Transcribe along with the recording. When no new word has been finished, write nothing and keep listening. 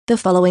The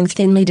following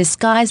thinly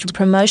disguised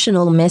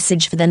promotional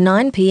message for the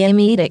 9 p.m.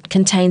 edict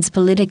contains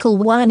political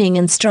whining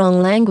and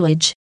strong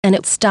language, and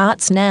it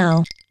starts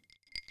now.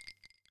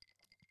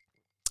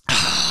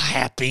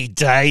 Happy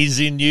days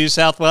in New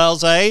South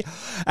Wales, eh?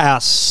 Our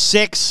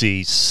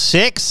sexy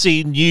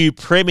new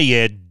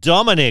Premier,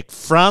 Dominic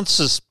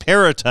Francis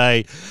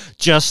Perrottet,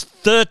 just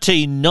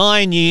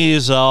 39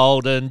 years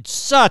old and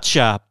such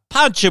a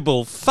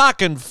punchable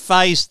fucking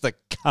face, the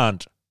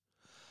cunt.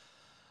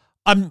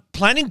 I'm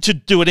planning to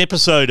do an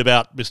episode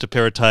about Mr.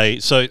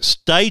 Perrottet, so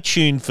stay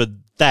tuned for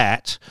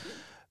that.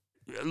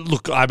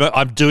 Look,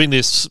 I'm doing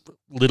this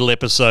little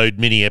episode,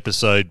 mini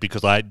episode,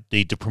 because I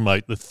need to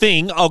promote the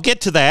thing. I'll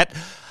get to that.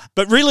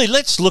 But really,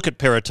 let's look at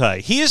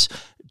Perrottet. Here's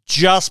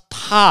just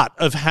part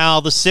of how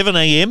the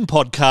 7am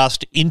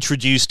podcast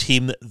introduced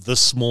him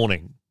this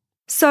morning.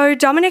 So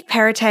Dominic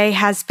Perrottet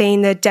has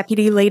been the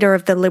Deputy Leader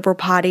of the Liberal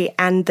Party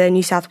and the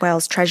New South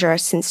Wales Treasurer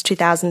since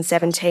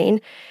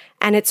 2017.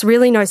 And it's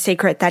really no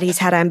secret that he's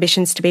had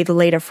ambitions to be the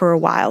leader for a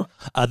while.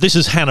 This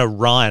is Hannah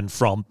Ryan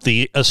from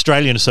the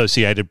Australian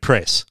Associated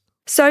Press.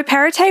 So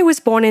Perrottet was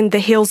born in the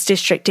Hills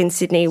District in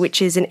Sydney,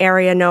 which is an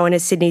area known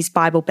as Sydney's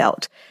Bible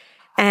Belt.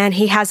 And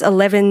he has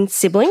 11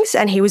 siblings,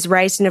 and he was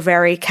raised in a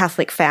very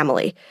Catholic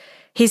family.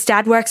 His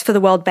dad works for the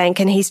World Bank,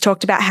 and he's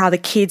talked about how the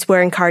kids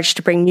were encouraged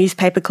to bring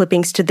newspaper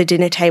clippings to the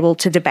dinner table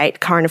to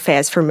debate current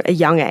affairs from a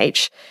young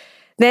age.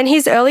 Then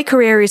his early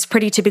career is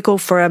pretty typical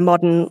for a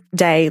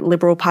modern-day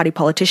Liberal Party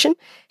politician.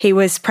 He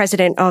was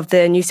president of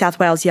the New South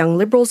Wales Young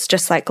Liberals,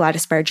 just like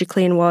Gladys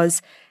Berejiklian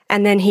was,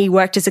 and then he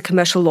worked as a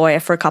commercial lawyer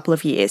for a couple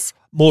of years.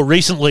 More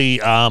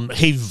recently,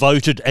 he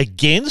voted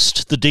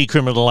against the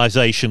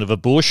decriminalisation of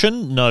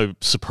abortion. No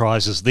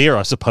surprises there,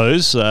 I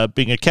suppose,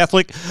 being a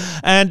Catholic.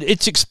 And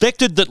it's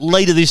expected that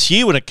later this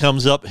year, when it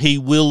comes up, he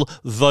will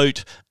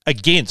vote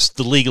against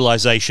the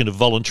legalisation of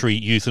voluntary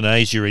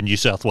euthanasia in New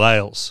South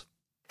Wales.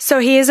 So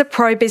he is a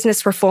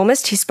pro-business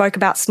reformist. He spoke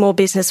about small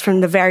business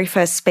from the very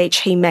first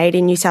speech he made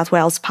in New South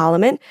Wales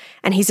Parliament,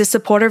 and he's a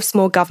supporter of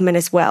small government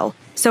as well.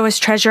 So as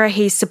Treasurer,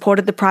 he's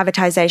supported the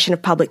privatisation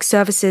of public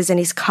services and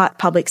he's cut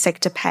public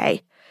sector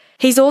pay.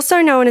 He's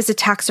also known as a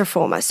tax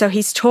reformer, so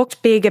he's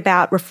talked big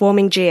about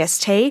reforming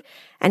GST,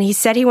 and he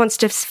said he wants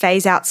to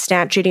phase out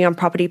stamp duty on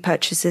property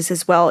purchases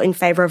as well in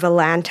favour of a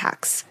land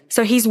tax.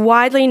 So he's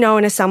widely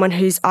known as someone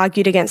who's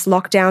argued against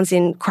lockdowns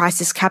in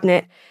crisis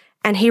cabinet,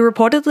 and he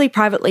reportedly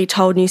privately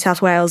told New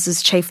South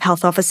Wales' Chief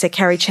Health Officer,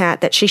 Kerry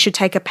Chant, that she should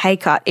take a pay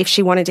cut if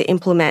she wanted to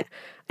implement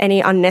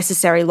any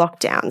unnecessary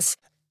lockdowns.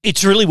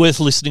 It's really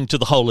worth listening to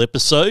the whole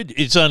episode.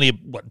 It's only,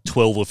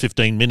 12 or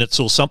 15 minutes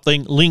or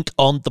something. Link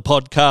on the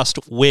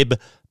podcast web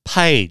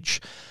page.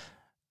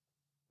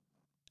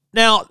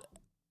 Now,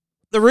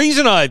 the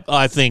reason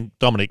I think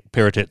Dominic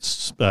Perrottet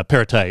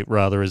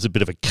is a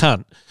bit of a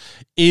cunt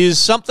is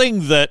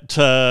something that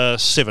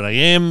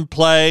 7am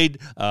played,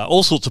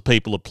 all sorts of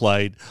people have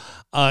played.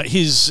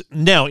 His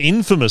now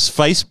infamous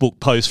Facebook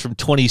post from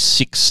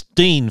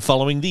 2016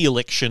 following the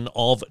election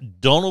of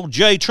Donald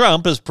J.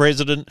 Trump as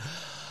President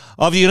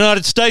of the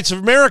United States of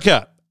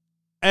America.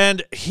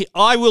 And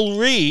I will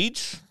read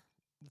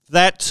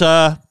that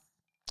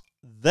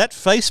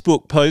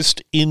Facebook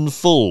post in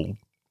full.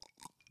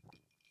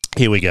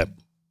 Here we go.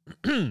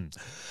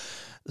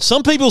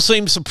 Some people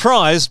seem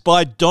surprised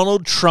by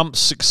Donald Trump's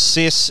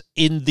success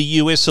in the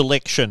US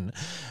election,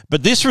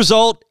 but this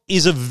result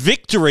is a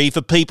victory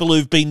for people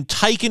who've been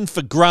taken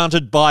for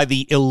granted by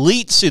the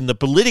elites in the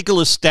political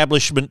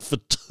establishment for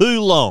too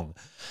long.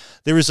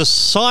 There is a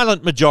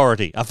silent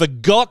majority, a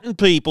forgotten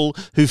people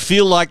who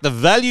feel like the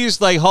values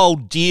they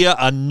hold dear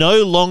are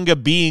no longer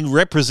being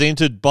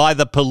represented by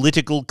the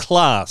political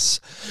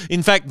class.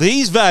 In fact,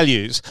 these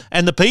values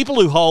and the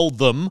people who hold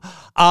them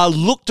are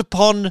looked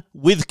upon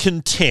with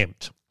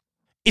contempt.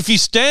 If you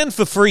stand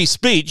for free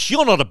speech,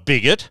 you're not a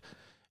bigot.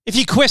 If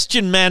you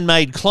question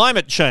man-made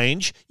climate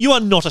change, you are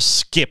not a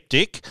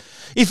skeptic.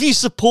 If you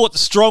support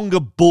stronger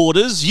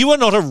borders, you are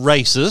not a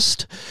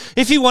racist.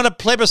 If you want a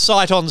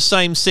plebiscite on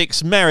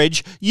same-sex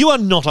marriage, you are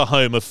not a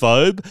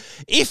homophobe.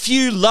 If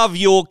you love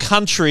your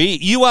country,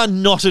 you are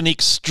not an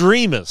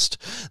extremist.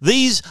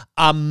 These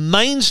are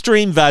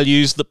mainstream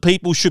values that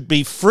people should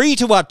be free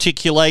to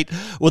articulate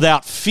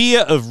without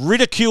fear of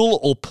ridicule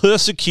or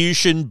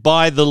persecution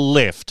by the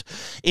left.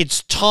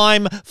 It's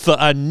time for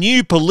a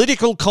new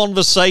political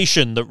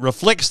conversation that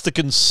reflects the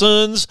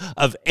concerns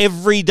of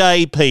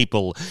everyday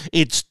people.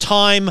 It's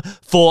time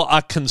for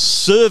a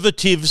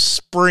conservative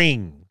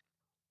spring.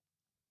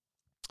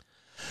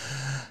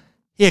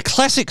 Yeah,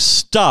 classic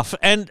stuff.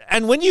 And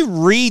when you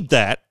read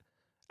that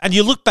and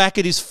you look back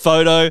at his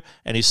photo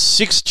and his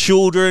 6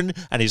 children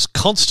and his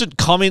constant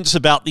comments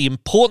about the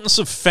importance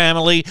of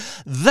family,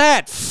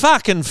 that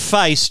fucking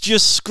face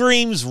just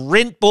screams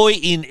rent boy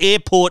in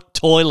airport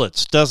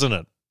toilets, doesn't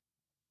it?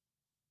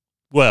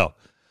 Well,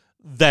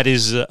 that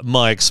is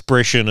my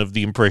expression of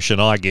the impression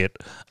I get,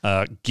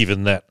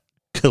 given that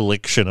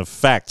collection of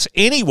facts.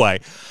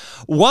 Anyway,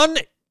 one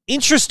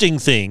interesting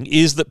thing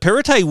is that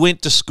Perrottet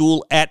went to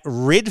school at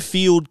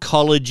Redfield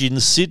College in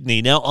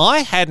Sydney. Now, I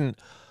hadn't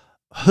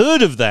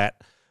heard of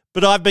that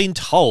but I've been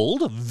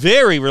told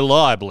very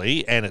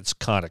reliably, and it's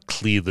kind of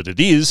clear that it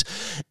is,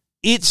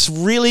 it's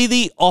really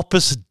the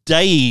Opus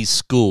Dei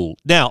school.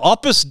 Now,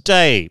 Opus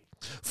Dei,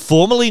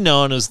 formerly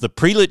known as the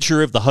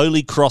Prelature of the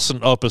Holy Cross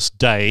and Opus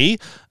Dei,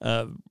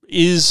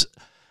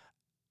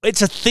 it's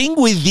a thing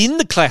within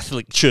the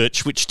Catholic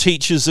Church which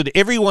teaches that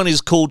everyone is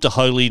called to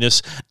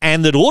holiness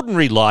and that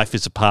ordinary life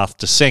is a path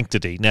to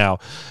sanctity. Now,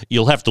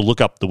 you'll have to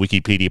look up the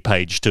Wikipedia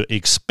page to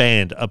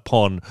expand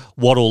upon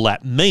what all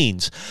that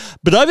means.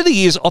 But over the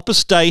years,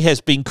 Opus Dei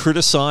has been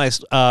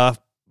criticised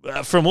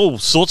from all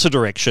sorts of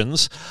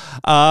directions.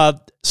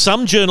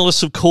 Some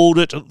journalists have called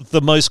it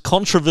the most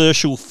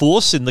controversial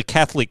force in the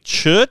Catholic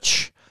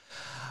Church.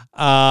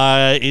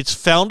 Its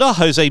founder,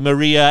 Jose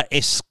Maria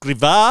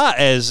Escrivá,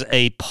 as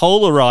a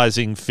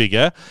polarizing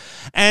figure.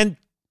 And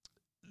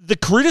the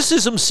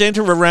criticism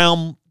center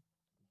around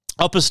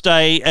Opus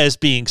Dei as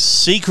being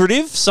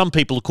secretive. Some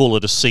people call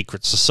it a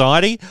secret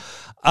society.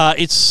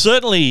 It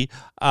certainly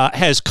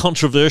has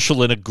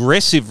controversial and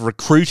aggressive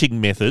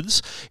recruiting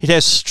methods. It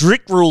has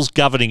strict rules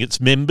governing its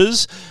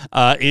members.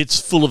 It's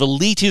full of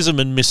elitism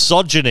and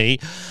misogyny.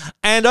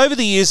 And over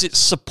the years, it's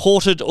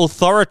supported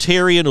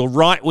authoritarian or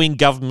right-wing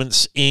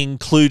governments,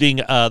 including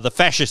the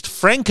fascist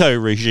Franco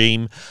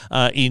regime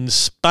in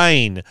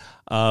Spain,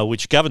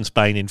 which governed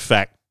Spain, in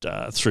fact,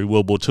 through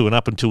World War II and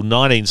up until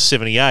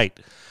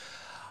 1978.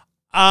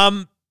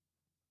 And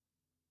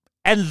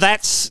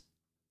that's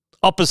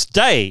Opus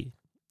Dei.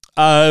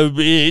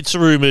 It's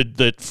rumoured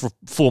that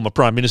former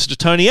Prime Minister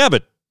Tony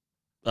Abbott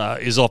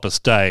is Opus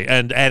Dei.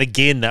 And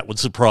again, that would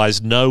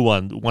surprise no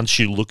one once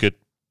you look at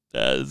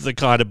the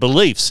kind of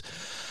beliefs.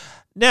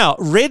 Now,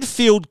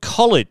 Redfield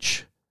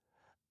College,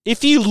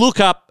 if you look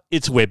up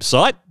its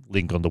website,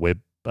 link on the web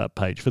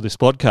page for this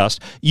podcast,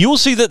 you'll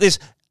see that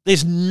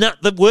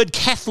the word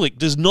Catholic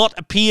does not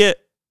appear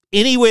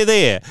anywhere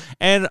there.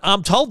 And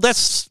I'm told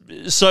that's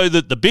so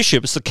that the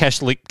bishops, the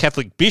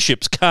Catholic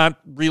bishops, can't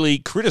really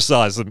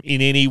criticise them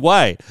in any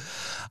way.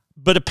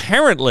 But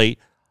apparently,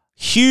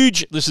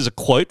 this is a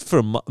quote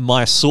from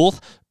my source,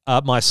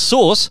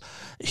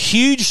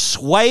 huge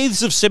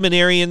swathes of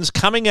seminarians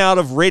coming out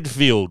of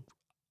Redfield,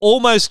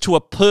 almost to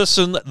a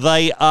person,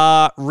 they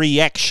are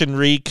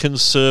reactionary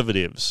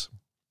conservatives.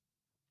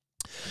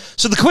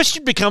 So the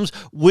question becomes,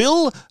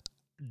 will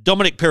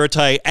Dominic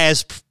Perrottet,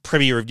 as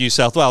Premier of New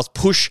South Wales,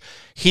 push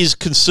his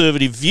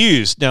conservative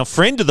views? Now,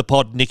 friend of the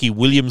pod, Nikki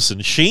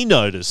Williamson, she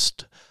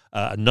noted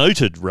that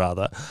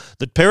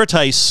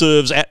Perrottet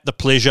serves at the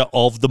pleasure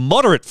of the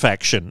moderate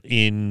faction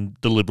in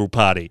the Liberal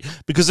Party,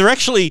 because there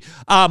actually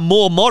are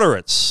more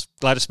moderates.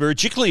 Gladys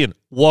Berejiklian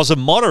was a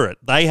moderate.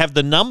 They have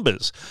the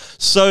numbers.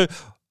 So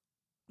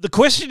the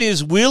question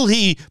is, will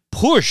he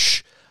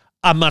push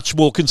a much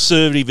more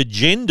conservative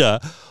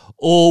agenda,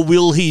 or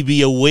will he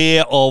be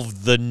aware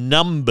of the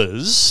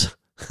numbers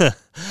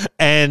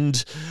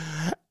and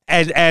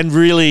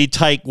really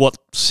take what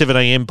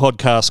 7am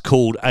podcast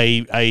called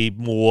a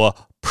more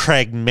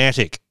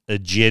pragmatic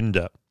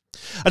agenda?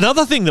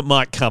 Another thing that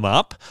might come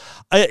up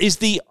is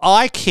the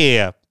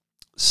iCare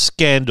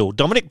scandal.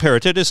 Dominic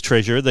Perrottet as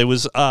Treasurer, there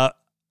was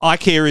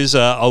iCare is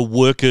a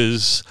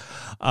workers'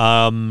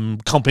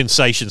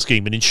 compensation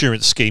scheme, an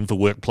insurance scheme for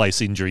workplace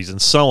injuries and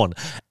so on,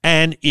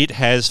 and it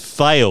has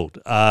failed.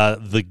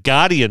 The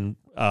Guardian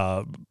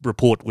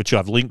report, which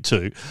I've linked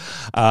to,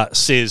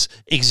 says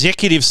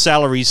executive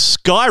salaries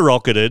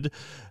skyrocketed,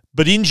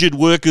 but injured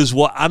workers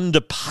were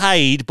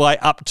underpaid by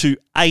up to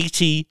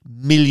 $80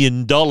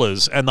 million.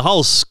 And the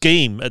whole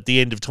scheme at the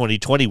end of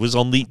 2020 was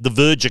on the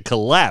verge of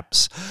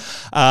collapse.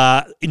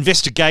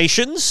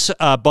 Investigations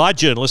by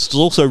journalists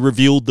also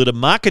revealed that a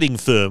marketing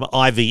firm,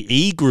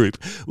 IVE Group,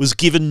 was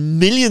given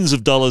millions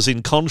of dollars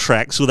in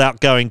contracts without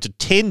going to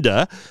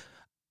tender.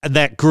 And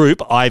that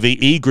group,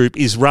 IVE Group,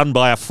 is run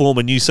by a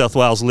former New South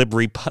Wales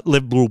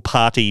Liberal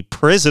Party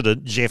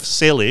president, Jeff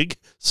Selig.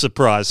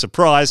 Surprise,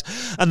 surprise.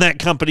 And that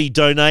company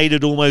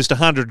donated almost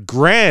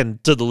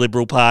 $100,000 to the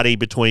Liberal Party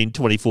between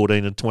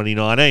 2014 and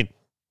 2019.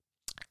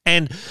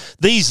 And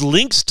these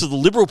links to the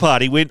Liberal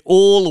Party went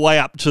all the way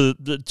up to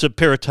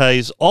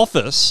Perrottet's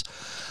office.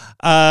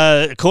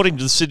 According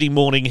to the Sydney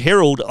Morning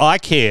Herald,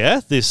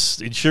 iCare, this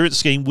insurance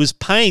scheme, was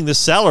paying the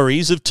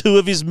salaries of two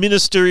of his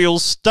ministerial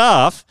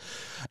staff,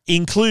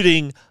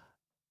 including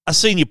a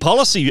senior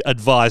policy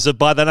advisor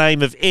by the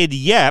name of Ed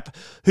Yap,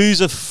 who's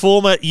a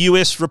former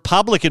US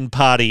Republican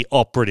Party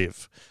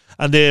operative.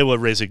 And there were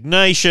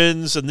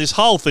resignations, and this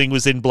whole thing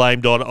was then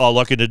blamed on,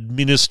 like an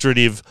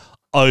administrative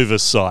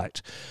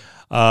oversight.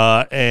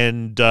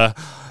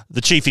 The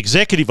chief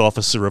executive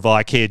officer of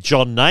iCare,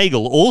 John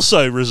Nagel,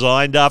 also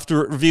resigned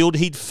after it revealed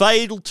he'd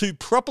failed to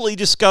properly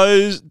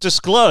disclose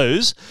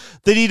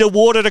that he'd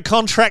awarded a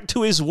contract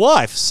to his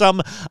wife,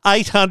 some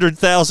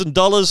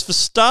 $800,000 for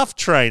staff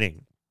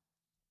training.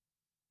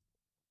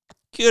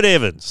 Good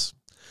heavens.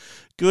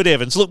 Good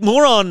heavens. Look,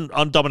 more on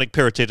Dominic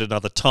Perrottet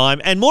another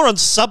time, and more on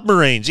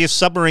submarines. Yes,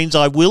 submarines.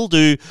 I will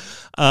do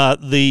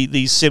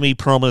the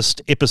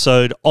semi-promised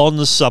episode on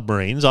the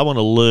submarines. I want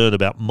to learn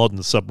about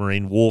modern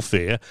submarine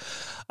warfare.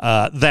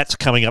 That's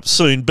coming up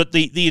soon. But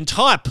the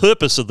entire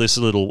purpose of this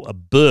little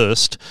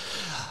burst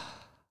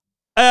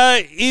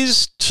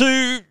is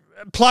to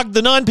plug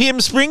the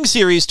 9pm Spring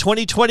Series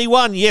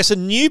 2021. Yes, a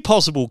new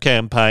possible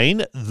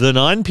campaign,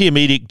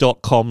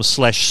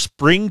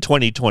 the9pmedic.com/spring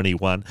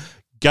 2021.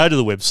 Go to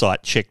the website,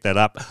 check that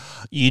up.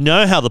 You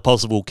know how the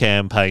possible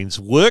campaigns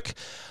work.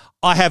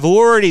 I have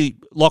already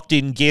locked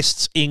in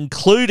guests,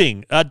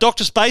 including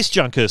Dr. Space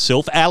Junk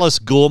herself, Alice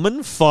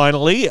Gorman.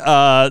 Finally,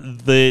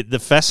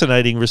 the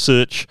fascinating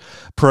research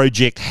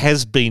project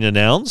has been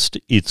announced.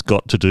 It's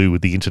got to do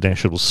with the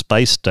International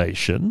Space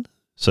Station.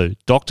 So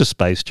Dr.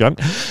 Space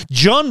Junk.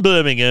 John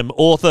Birmingham,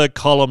 author,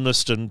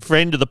 columnist, and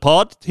friend of the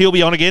pod. He'll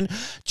be on again.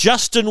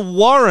 Justin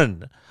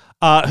Warren,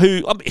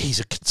 he's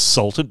a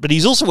consultant, but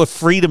he's also a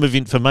freedom of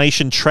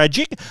information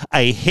tragic,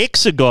 a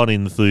hexagon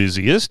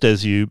enthusiast,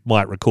 as you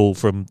might recall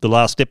from the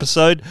last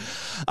episode,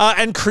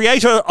 and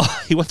creator,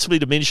 he wants me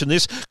to mention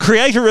this,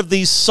 creator of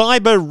the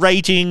cyber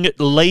rating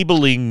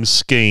labelling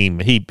scheme.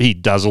 He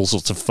does all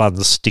sorts of fun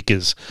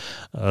stickers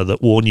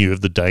that warn you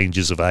of the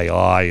dangers of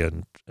AI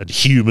and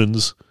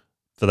humans,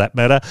 for that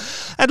matter.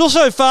 And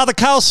also Father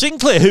Carl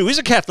Sinclair, who is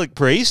a Catholic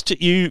priest.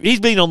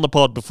 He's been on the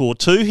pod before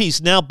too. He's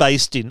now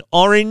based in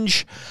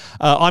Orange.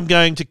 I'm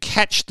going to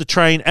catch the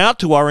train out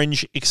to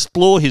Orange,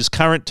 explore his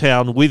current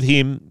town with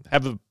him,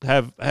 have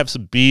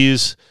some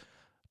beers,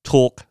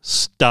 talk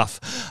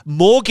stuff.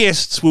 More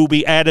guests will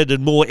be added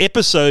and more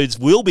episodes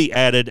will be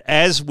added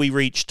as we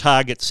reach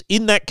targets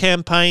in that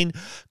campaign,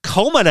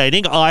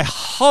 culminating, I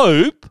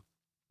hope,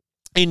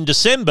 in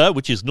December,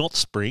 which is not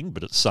spring,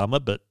 but it's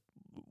summer, but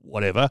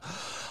whatever.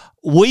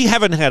 We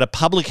haven't had a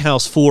Public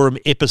House Forum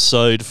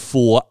episode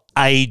for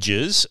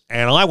ages,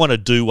 and I want to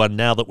do one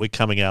now that we're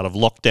coming out of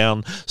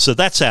lockdown. So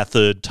that's our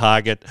third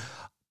target.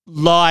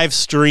 Live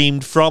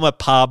streamed from a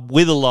pub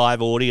with a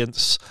live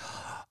audience.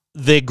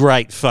 They're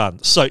great fun.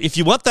 So if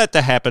you want that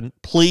to happen,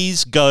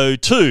 please go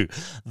to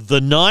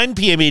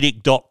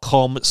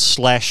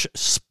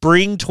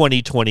the9pmedic.com/spring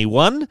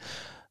 2021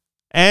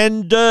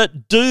 and do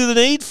the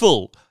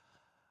needful.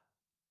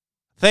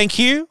 Thank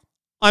you.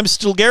 I'm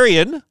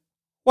Stilgarian.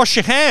 Wash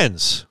your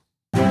hands.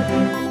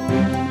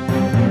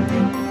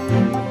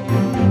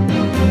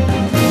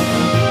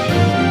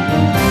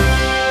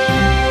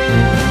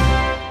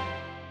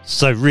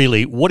 So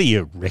really, what do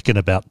you reckon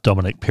about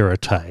Dominic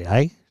Perrottet,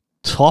 eh?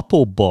 Top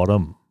or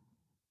bottom?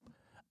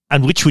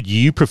 And which would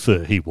you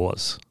prefer he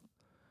was?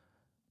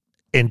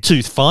 And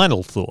two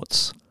final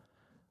thoughts.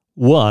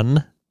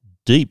 One,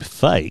 deep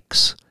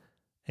fakes.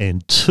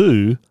 And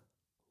two,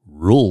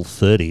 Rule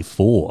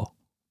 34.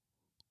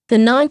 The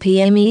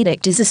 9pm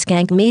Edict is a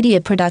Skank Media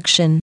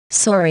production.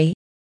 Sorry.